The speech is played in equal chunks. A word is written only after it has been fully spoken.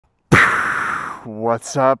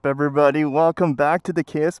What's up, everybody? Welcome back to the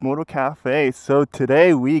KS Moto Cafe. So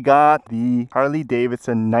today we got the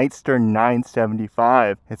Harley-Davidson Nightster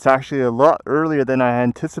 975. It's actually a lot earlier than I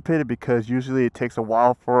anticipated because usually it takes a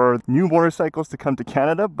while for new motorcycles to come to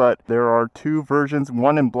Canada, but there are two versions,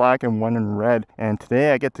 one in black and one in red. And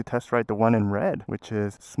today I get to test ride the one in red, which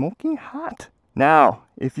is smoking hot. Now,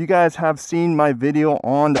 if you guys have seen my video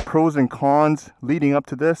on the pros and cons leading up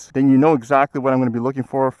to this, then you know exactly what I'm going to be looking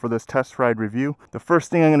for this test ride review. The first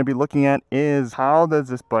thing I'm going to be looking at is how does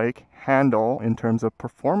this bike handle in terms of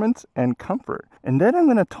performance and comfort. And then I'm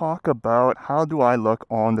going to talk about how do I look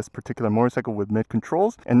on this particular motorcycle with mid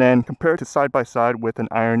controls, and then compare it to side by side with an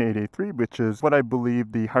Iron 883, which is what I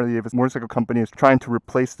believe the Harley-Davidson motorcycle company is trying to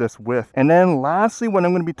replace this with. And then lastly, what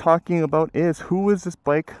I'm going to be talking about is who is this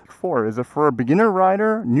bike for? Is it for a beginner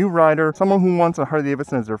rider, new rider, someone who wants a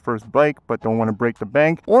Harley-Davidson as their first bike but don't want to break the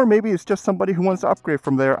bank, or maybe it's just somebody who wants to upgrade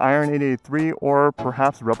from their Iron 883 or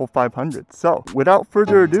perhaps Rebel 500. So without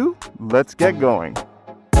further ado, let's get going.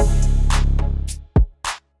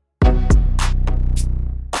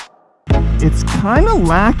 It's kind of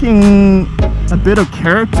lacking a bit of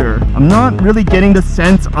character. I'm not really getting the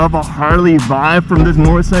sense of a Harley vibe from this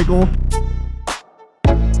motorcycle.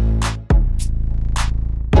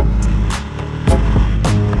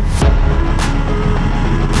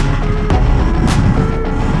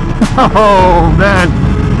 Oh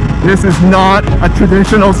man, this is not a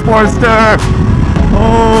traditional Sportster.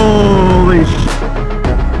 Holy shit.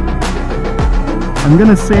 I'm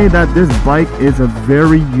gonna say that this bike is a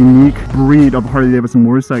very unique breed of Harley-Davidson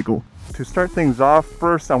motorcycle. To start things off,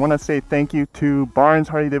 first I want to say thank you to Barnes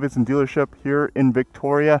Harley-Davidson dealership here in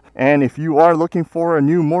Victoria. And if you are looking for a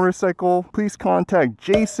new motorcycle, please contact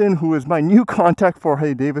Jason, who is my new contact for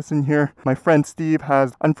Harley-Davidson here. My friend Steve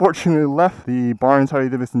has unfortunately left the Barnes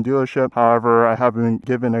Harley-Davidson dealership. However, I have been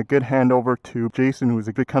given a good handover to Jason, who is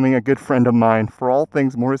becoming a good friend of mine for all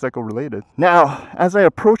things motorcycle related. Now, as I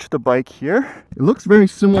approach the bike here, it looks very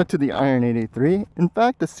similar to the Iron 883. In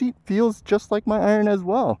fact, the seat feels just like my Iron as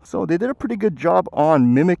well. So they did a pretty good job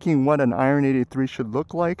on mimicking what an Iron 883 should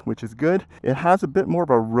look like, which is good. It has a bit more of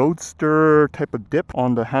a roadster type of dip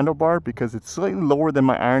on the handlebar because it's slightly lower than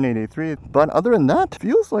my Iron 883. But other than that,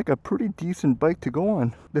 feels like a pretty decent bike to go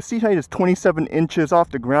on. The seat height is 27 inches off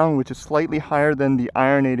the ground, which is slightly higher than the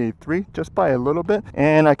Iron 883, just by a little bit.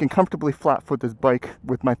 And I can comfortably flat foot this bike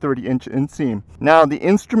with my 30-inch inseam. Now, the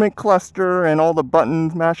instrument cluster and all the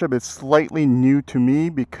buttons mashup is slightly new to me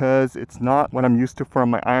because it's not what I'm used to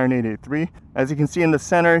from my Iron 883. As you can see in the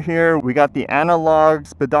center here, we got the analog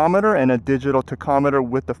speedometer and a digital tachometer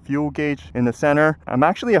with the fuel gauge in the center. I'm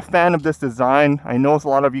actually a fan of this design. I know a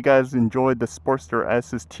lot of you guys enjoyed the Sportster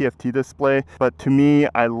S's TFT display, but to me,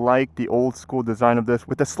 I like the old school design of this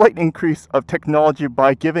with a slight increase of technology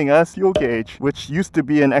by giving us fuel gauge, which used to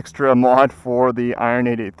be an extra mod for the Iron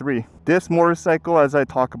 883. This motorcycle, as I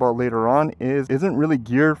talk about later on, isn't really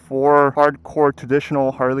geared for hardcore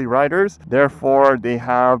traditional Harley riders. Therefore, they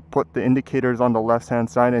have put the indicators on the left hand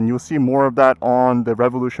side, and you'll see more of that on the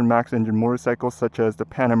Revolution Max engine motorcycles such as the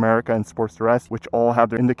Pan America and Sportster S, which all have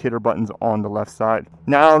their indicator buttons on the left side.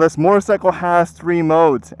 Now, this motorcycle has three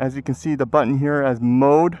modes. As you can see, the button here as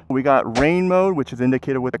mode, we got rain mode, which is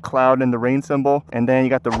indicated with a cloud and the rain symbol, and then you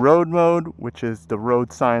got the road mode, which is the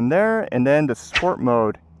road sign there, and then the sport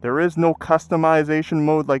mode. There is no customization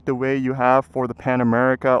mode like the way you have for the Pan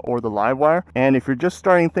America or the Livewire. And if you're just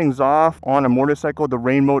starting things off on a motorcycle, the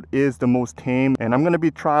rain mode is the most tame. And I'm going to be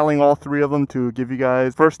trialing all three of them to give you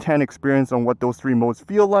guys first-hand experience on what those three modes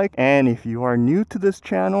feel like. And if you are new to this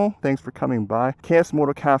channel, thanks for coming by. KS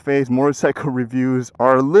Moto Cafe's motorcycle reviews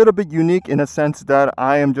are a little bit unique in a sense that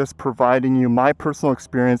I am just providing you my personal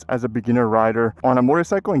experience as a beginner rider on a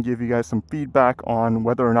motorcycle and give you guys some feedback on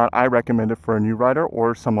whether or not I recommend it for a new rider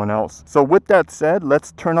or someone else. So with that said,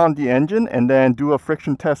 let's turn on the engine and then do a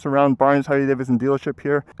friction test around Barnes Harley-Davidson dealership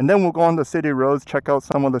here, and then we'll go on the city roads, check out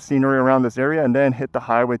some of the scenery around this area, and then hit the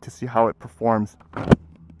highway to see how it performs.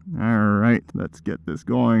 Alright, let's get this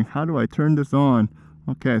going. How do I turn this on?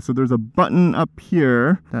 Okay, so there's a button up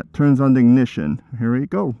here that turns on the ignition. Here we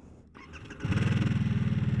go.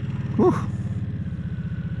 Whew.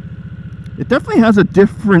 It definitely has a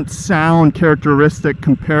different sound characteristic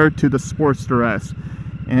compared to the Sportster S.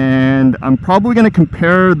 And I'm probably going to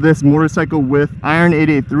compare this motorcycle with Iron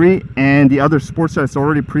 883 and the other Sportster that's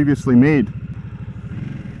already previously made.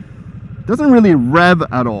 Doesn't really rev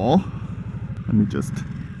at all. Let me just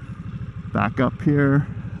back up here.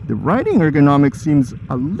 The riding ergonomics seems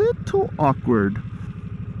a little awkward.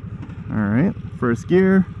 Alright, first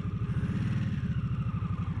gear.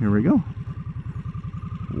 Here we go.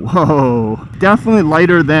 Whoa, definitely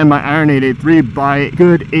lighter than my Iron 883 by a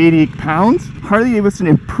good 80 pounds. Harley-Davidson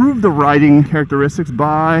improved the riding characteristics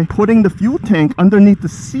by putting the fuel tank underneath the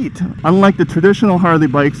seat, unlike the traditional Harley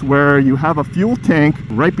bikes where you have a fuel tank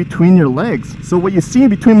right between your legs. So what you see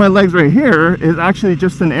between my legs right here is actually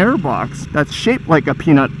just an air box that's shaped like a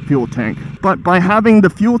peanut fuel tank. But by having the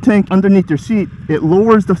fuel tank underneath your seat, it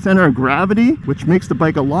lowers the center of gravity, which makes the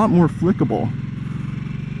bike a lot more flickable.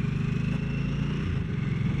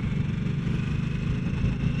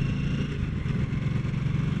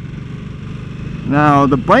 Now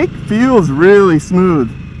the bike feels really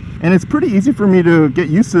smooth, and it's pretty easy for me to get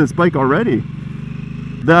used to this bike already.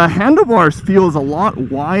 The handlebars feels a lot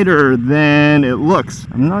wider than it looks.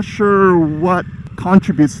 I'm not sure what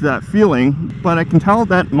contributes to that feeling, but I can tell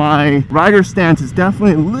that my rider stance is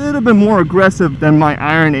definitely a little bit more aggressive than my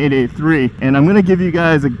Iron 883, and I'm going to give you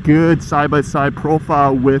guys a good side-by-side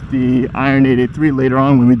profile with the Iron 883 later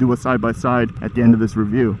on when we do a side-by-side at the end of this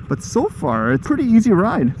review. But so far it's a pretty easy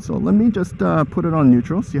ride, so let me just put it on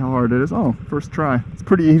neutral, see how hard it is. Oh, first try. It's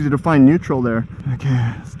pretty easy to find neutral there.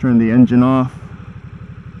 Okay, let's turn the engine off.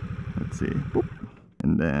 Let's see. Boop.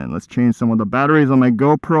 And then let's change some of the batteries on my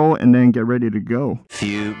GoPro and then get ready to go.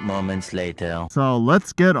 Few moments later. So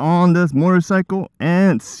let's get on this motorcycle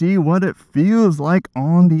and see what it feels like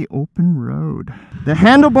on the open road. The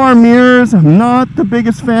handlebar mirrors, I'm not the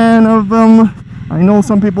biggest fan of them. I know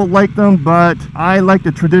some people like them, but I like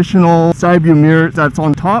the traditional side view mirrors that's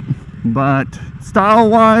on top. But style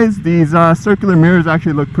wise, these circular mirrors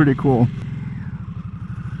actually look pretty cool.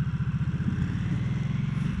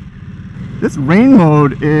 This rain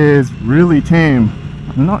mode is really tame.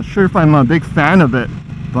 I'm not sure if I'm a big fan of it,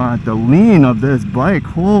 but the lean of this bike,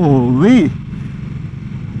 holy,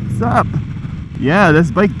 what's up? Yeah, this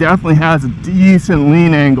bike definitely has a decent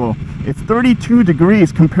lean angle. It's 32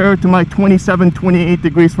 degrees compared to my 27, 28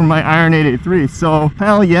 degrees from my Iron 883. So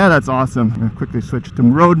hell yeah, that's awesome. I'm gonna quickly switch to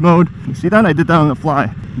road mode. You see that? I did that on the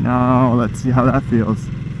fly. Now let's see how that feels.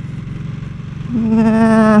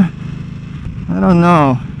 Yeah, I don't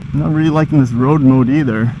know. I'm not really liking this road mode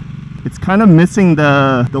either. It's kind of missing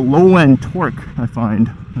the low end torque, I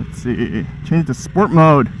find. Let's see, change to sport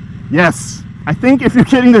mode. Yes, I think if you're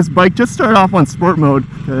getting this bike, just start off on sport mode,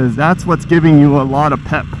 because that's what's giving you a lot of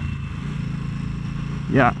pep.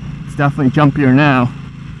 Yeah, it's definitely jumpier now.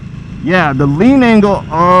 Yeah, the lean angle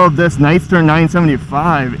of this Nightster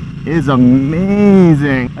 975 is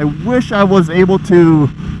amazing. I wish I was able to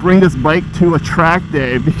bring this bike to a track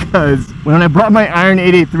day, because when I brought my Iron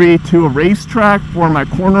 883 to a racetrack for my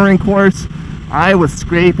cornering course, I was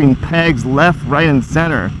scraping pegs left, right, and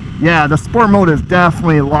center. Yeah, the sport mode is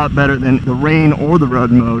definitely a lot better than the rain or the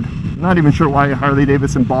road mode. Not even sure why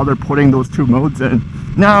Harley-Davidson bothered putting those two modes in.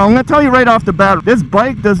 Now, I'm going to tell you right off the bat, this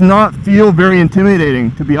bike does not feel very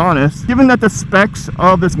intimidating, to be honest. Given that the specs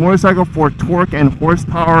of this motorcycle for torque and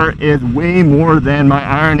horsepower is way more than my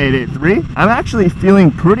Iron 883, I'm actually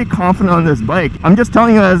feeling pretty confident on this bike. I'm just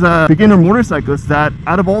telling you as a beginner motorcyclist that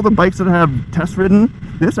out of all the bikes that I have test ridden,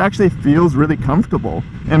 this actually feels really comfortable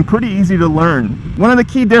and pretty easy to learn. One of the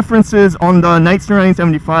key differences on the Nightster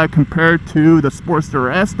 975 compared to the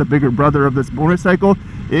Sportster S, the bigger brother of this motorcycle,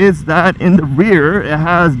 is that in the rear it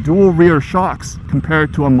has dual rear shocks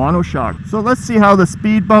compared to a monoshock. So let's see how the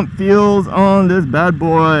speed bump feels on this bad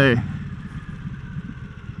boy.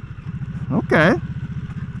 Okay,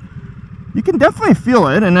 you can definitely feel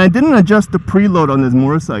it, and I didn't adjust the preload on this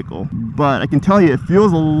motorcycle, but I can tell you it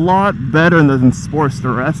feels a lot better than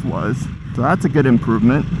Sportster S was, so that's a good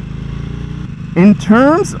improvement. In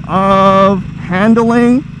terms of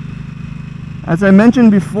handling, as I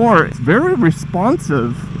mentioned before, it's very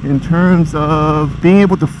responsive in terms of being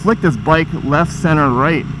able to flick this bike left, center,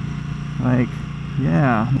 right. Like,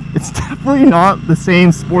 yeah, it's definitely not the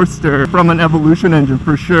same Sportster from an Evolution engine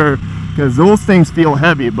for sure, because those things feel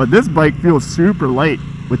heavy, but this bike feels super light,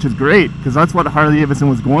 which is great, because that's what Harley-Davidson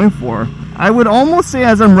was going for. I would almost say,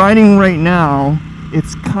 as I'm riding right now,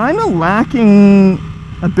 it's kind of lacking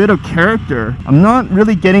a bit of character. I'm not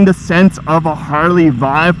really getting the sense of a Harley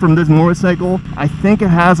vibe from this motorcycle. I think it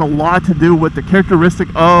has a lot to do with the characteristic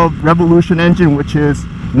of Revolution engine, which is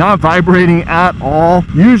not vibrating at all.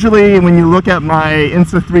 Usually when you look at my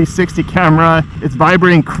Insta360 camera, it's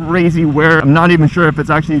vibrating crazy where I'm not even sure if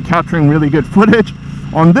it's actually capturing really good footage.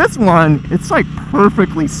 On this one, it's like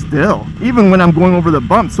perfectly still, even when I'm going over the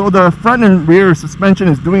bump. So the front and rear suspension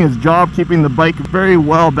is doing its job, keeping the bike very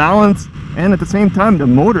well balanced. And at the same time, the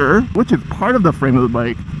motor, which is part of the frame of the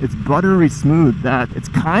bike, it's buttery smooth, that it's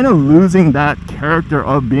kind of losing that character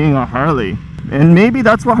of being a Harley. And maybe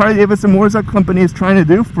that's what Harley-Davidson Motorcycle Company is trying to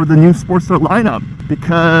do for the new Sportster lineup.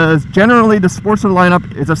 because generally the Sportster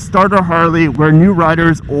lineup is a starter Harley where new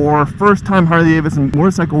riders or first-time Harley-Davidson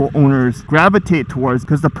motorcycle owners gravitate towards,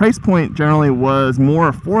 because the price point generally was more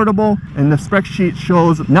affordable, and the spec sheet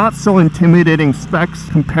shows not so intimidating specs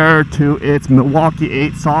compared to its Milwaukee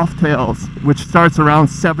 8 Softails, which starts around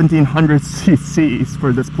 1700 cc's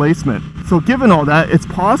for displacement. So given all that, it's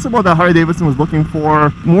possible that Harley-Davidson was looking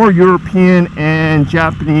for more European and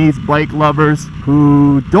Japanese bike lovers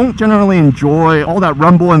who don't generally enjoy all that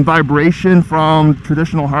rumble and vibration from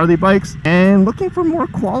traditional Harley bikes, and looking for more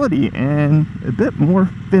quality and a bit more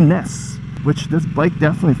finesse, which this bike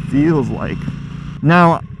definitely feels like.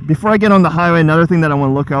 Now, before I get on the highway, another thing that I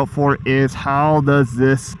want to look out for is how does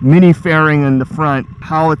this mini fairing in the front,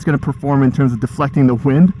 how it's going to perform in terms of deflecting the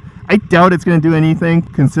wind. I doubt it's going to do anything,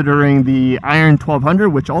 considering the Iron 1200,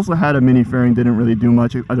 which also had a mini fairing, didn't really do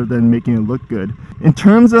much other than making it look good. In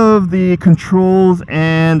terms of the controls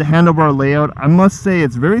and the handlebar layout, I must say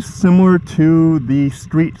it's very similar to the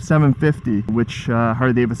Street 750, which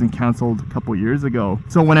Harley-Davidson canceled a couple years ago.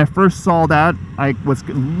 So when I first saw that, I was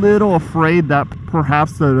a little afraid that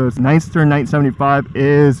perhaps the Nightster 975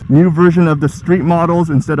 is a new version of the Street models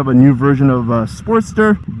instead of a new version of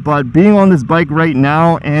Sportster. But being on this bike right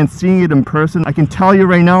now and seeing it in person, I can tell you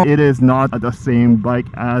right now it is not the same bike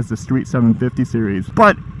as the Street 750 series.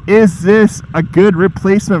 But is this a good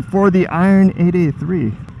replacement for the Iron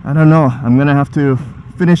 883? I don't know. I'm gonna have to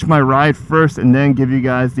finish my ride first and then give you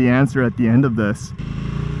guys the answer at the end of this.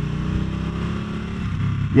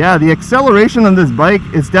 Yeah, the acceleration on this bike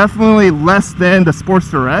is definitely less than the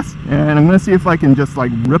Sportster S, and I'm gonna see if I can just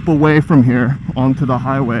like rip away from here onto the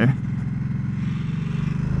highway.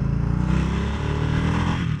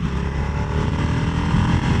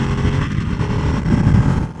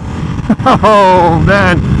 Oh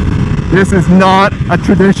man, this is not a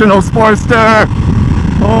traditional Sportster.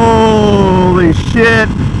 Holy shit.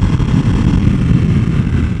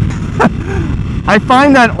 I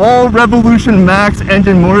find that all Revolution Max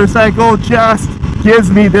engine motorcycle just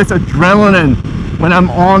gives me this adrenaline when I'm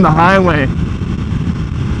on the highway.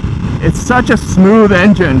 It's such a smooth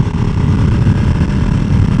engine.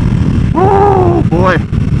 Oh boy.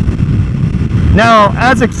 Now,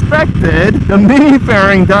 as expected, the mini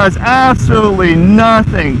fairing does absolutely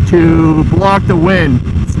nothing to block the wind,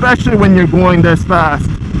 especially when you're going this fast.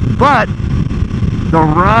 But the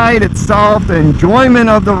ride itself, the enjoyment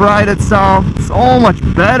of the ride itself, is so much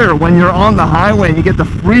better when you're on the highway and you get the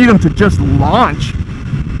freedom to just launch.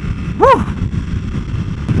 Woo!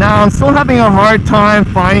 Now, I'm still having a hard time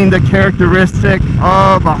finding the characteristic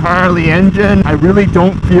of a Harley engine. I really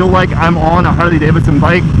don't feel like I'm on a Harley-Davidson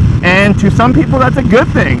bike. And to some people, that's a good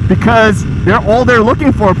thing, because all they're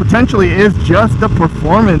looking for potentially is just the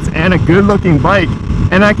performance and a good-looking bike.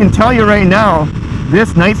 And I can tell you right now,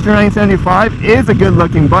 this Nightster 975 is a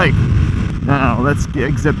good-looking bike. Now, let's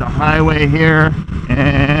exit the highway here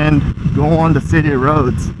and go on the city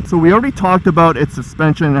roads. So we already talked about its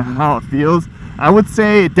suspension and how it feels. I would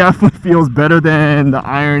say it definitely feels better than the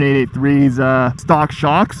Iron 883's stock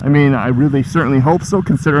shocks. I mean, I really certainly hope so,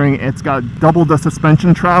 considering it's got double the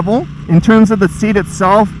suspension travel. In terms of the seat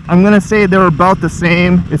itself, I'm gonna say they're about the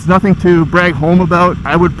same. It's nothing to brag home about.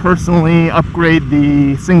 I would personally upgrade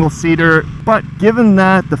the single-seater, but given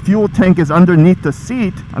that the fuel tank is underneath the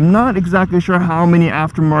seat, I'm not exactly sure how many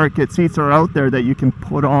aftermarket seats are out there that you can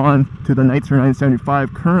put on to the Nightster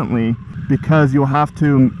 975 currently, because you'll have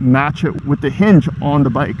to match it with the hinge on the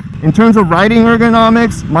bike. In terms of riding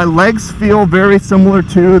ergonomics, my legs feel very similar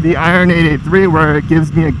to the Iron 883, where it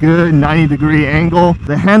gives me a good 90-degree angle.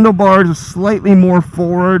 The handlebars are slightly more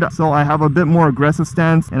forward, so I have a bit more aggressive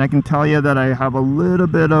stance, and I can tell you that I have a little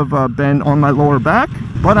bit of a bend on my lower back.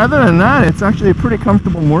 But other than that, it's actually a pretty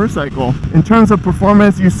comfortable motorcycle. In terms of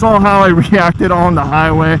performance, you saw how I reacted on the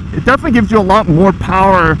highway. It definitely gives you a lot more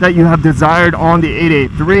power that you have desired on the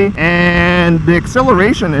 883, and the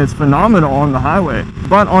acceleration is phenomenal on the highway.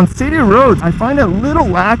 But on city roads, I find it a little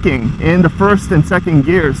lacking in the first and second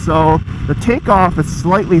gears, so the takeoff is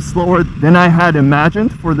slightly slower than I had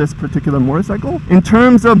imagined for this particular motorcycle. In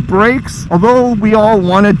terms of brakes, although we all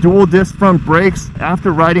wanted dual disc front brakes,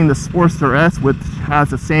 after riding the Sportster S, which has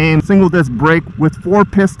the same single disc brake with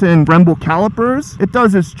 4-piston Brembo calipers, it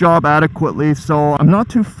does its job adequately, so I'm not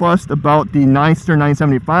too fussed about the Nightster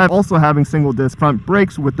 975 also having single disc front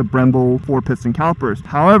brakes with the Brembo 4-piston calipers.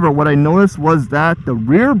 However, what I noticed was that the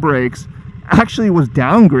rear brakes actually was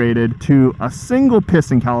downgraded to a single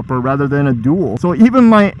piston caliper rather than a dual. So even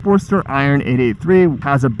my Sportster Iron 883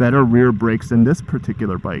 has a better rear brakes than this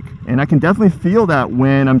particular bike. And I can definitely feel that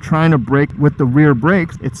when I'm trying to brake with the rear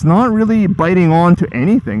brakes, it's not really biting on to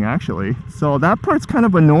anything actually. So that part's kind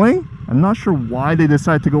of annoying. I'm not sure why they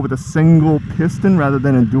decided to go with a single piston rather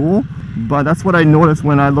than a dual, but that's what I noticed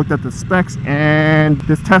when I looked at the specs, and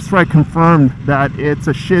this test ride confirmed that it's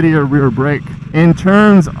a shittier rear brake. In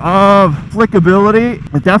terms of flickability,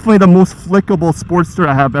 it's definitely the most flickable Sportster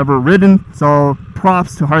I have ever ridden, so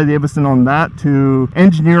props to Harley-Davidson on that, to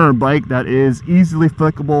engineer a bike that is easily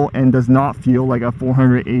flickable and does not feel like a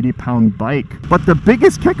 480-pound bike. But the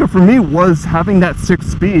biggest kicker for me was having that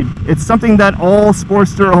 6-speed. It's something that all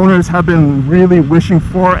Sportster owners have been really wishing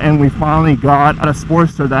for, and we finally got a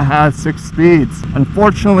Sportster that has 6 speeds.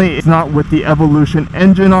 Unfortunately, it's not with the Evolution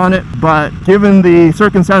engine on it, but given the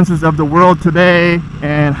circumstances of the world today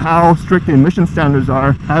and how strict the emission standards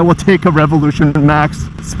are, I will take a Revolution Max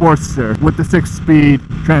Sportster with the 6-speed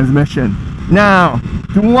transmission. Now,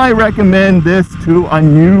 do I recommend this to a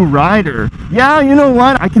new rider? Yeah, you know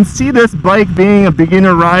what? I can see this bike being a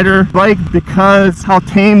beginner rider bike because how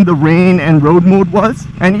tame the rain and road mode was.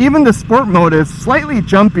 And even the sport mode is slightly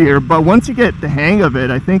jumpier, but once you get the hang of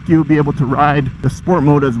it, I think you'll be able to ride the sport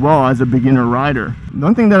mode as well as a beginner rider.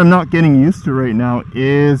 One thing that I'm not getting used to right now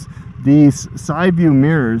is these side view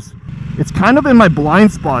mirrors. It's kind of in my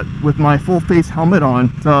blind spot with my full face helmet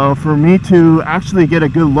on, so for me to actually get a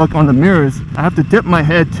good look on the mirrors, I have to dip my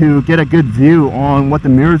head to get a good view on what the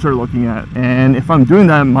mirrors are looking at. And if I'm doing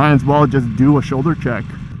that, I might as well just do a shoulder check.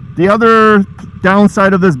 The other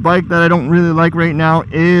downside of this bike that I don't really like right now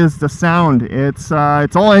is the sound. It's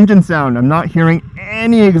all engine sound. I'm not hearing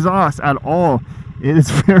any exhaust at all. It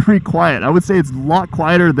is very quiet. I would say it's a lot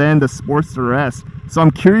quieter than the Sportster S. So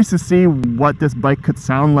I'm curious to see what this bike could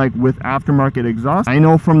sound like with aftermarket exhaust. I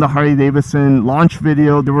know from the Harley-Davidson launch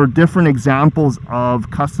video, there were different examples of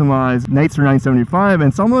customized Nightster 975,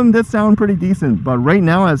 and some of them did sound pretty decent, but right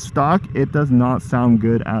now as stock, it does not sound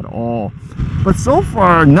good at all. But so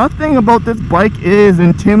far, nothing about this bike is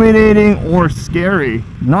intimidating or scary.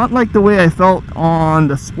 Not like the way I felt on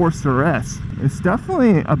the Sportster S. It's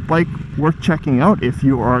definitely a bike worth checking out if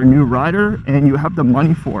you are a new rider and you have the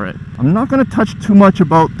money for it. I'm not going to touch too much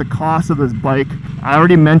about the cost of this bike. I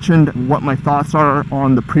already mentioned what my thoughts are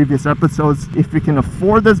on the previous episodes. If you can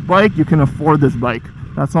afford this bike, you can afford this bike.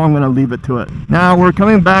 That's all I'm going to leave it to it. Now we're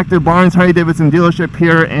coming back to Barnes Harley-Davidson dealership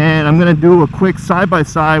here, and I'm going to do a quick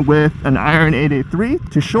side-by-side with an Iron 883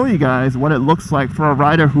 to show you guys what it looks like for a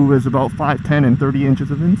rider who is about 5'10" and 30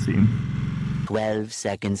 inches of inseam. 12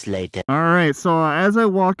 seconds later. Alright, so as I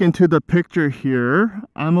walk into the picture here,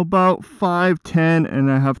 I'm about 5'10" and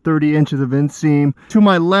I have 30 inches of inseam. To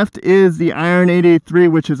my left is the Iron 883,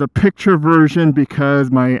 which is a picture version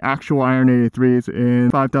because my actual Iron 883 is in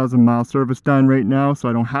 5,000 mile service done right now, so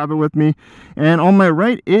I don't have it with me. And on my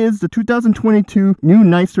right is the 2022 new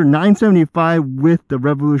Nightster 975 with the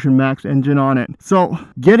Revolution Max engine on it. So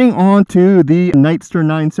getting on to the Nightster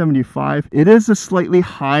 975, it is a slightly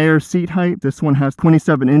higher seat height. This one has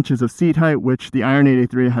 27 inches of seat height, which the Iron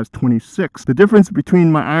 883 has 26. The difference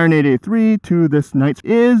between my Iron 883 to this Nightster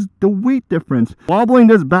is the weight difference. Wobbling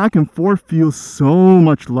this back and forth feels so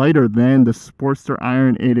much lighter than the Sportster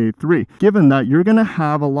Iron 883, given that you're going to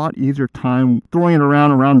have a lot easier time throwing it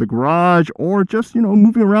around the garage or just,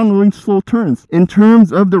 moving around doing slow turns. In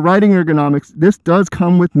terms of the riding ergonomics, this does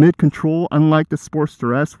come with mid control, unlike the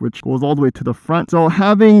Sportster S, which goes all the way to the front. So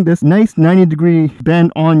having this nice 90-degree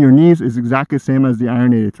bend on your knees is exactly the same as the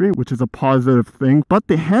Iron 883, which is a positive thing, but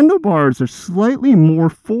the handlebars are slightly more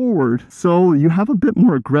forward, so you have a bit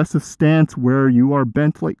more aggressive stance where you are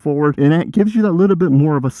bent like forward, and it gives you that little bit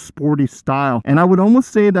more of a sporty style. And I would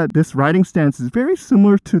almost say that this riding stance is very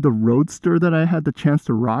similar to the Roadster that I had the chance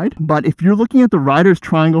to ride. But if you're looking at the rider's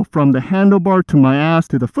triangle from the handlebar to my ass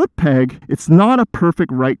to the foot peg, it's not a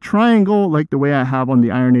perfect right triangle like the way I have on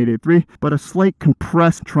the Iron 883, but a slight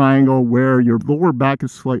compressed triangle where your lower back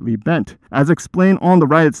is slightly bent. As explained on the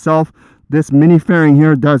ride itself, this mini fairing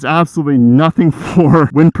here does absolutely nothing for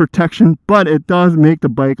wind protection, but it does make the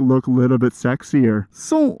bike look a little bit sexier.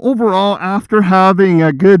 So overall, after having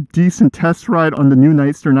a good decent test ride on the new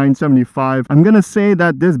Nightster 975, I'm gonna say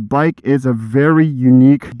that this bike is a very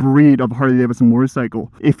unique breed of Harley-Davidson motorcycle.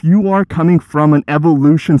 If you are coming from an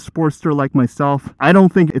Evolution Sportster like myself, I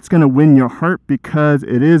don't think it's gonna win your heart because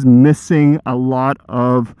it is missing a lot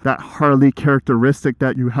of that Harley characteristic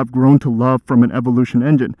that you have grown to love from an Evolution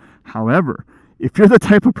engine. However, if you're the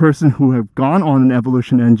type of person who have gone on an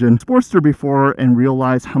Evolution engine Sportster before and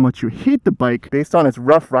realized how much you hate the bike based on its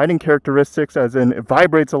rough riding characteristics, as in it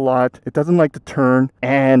vibrates a lot, it doesn't like to turn,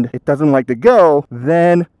 and it doesn't like to go,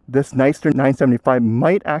 then this Nightster 975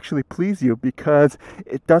 might actually please you because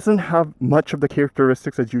it doesn't have much of the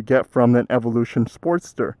characteristics that you get from an Evolution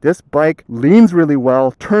Sportster. This bike leans really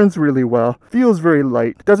well, turns really well, feels very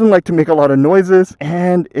light, doesn't like to make a lot of noises,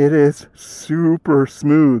 and it is super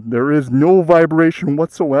smooth. There is no vibration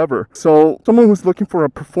whatsoever. So someone who's looking for a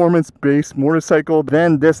performance-based motorcycle,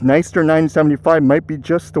 then this Nightster 975 might be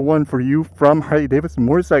just the one for you from Harley-Davidson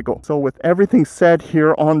Motorcycle. So with everything said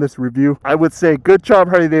here on this review, I would say good job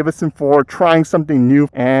Harley-Davidson for trying something new,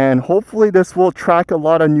 and hopefully this will attract a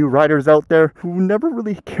lot of new riders out there who never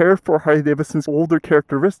really cared for Harley-Davidson's older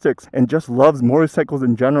characteristics and just loves motorcycles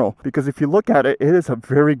in general, because if you look at it, it is a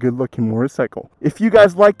very good looking motorcycle. If you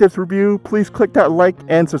guys like this review, please click that like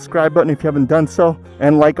and subscribe button if you haven't done so,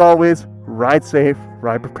 and like always, ride safe,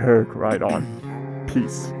 ride prepared, ride on.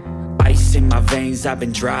 Peace. Ice in my veins, I've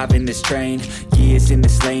been driving this train, years in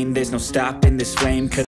this lane, there's no stopping this flame.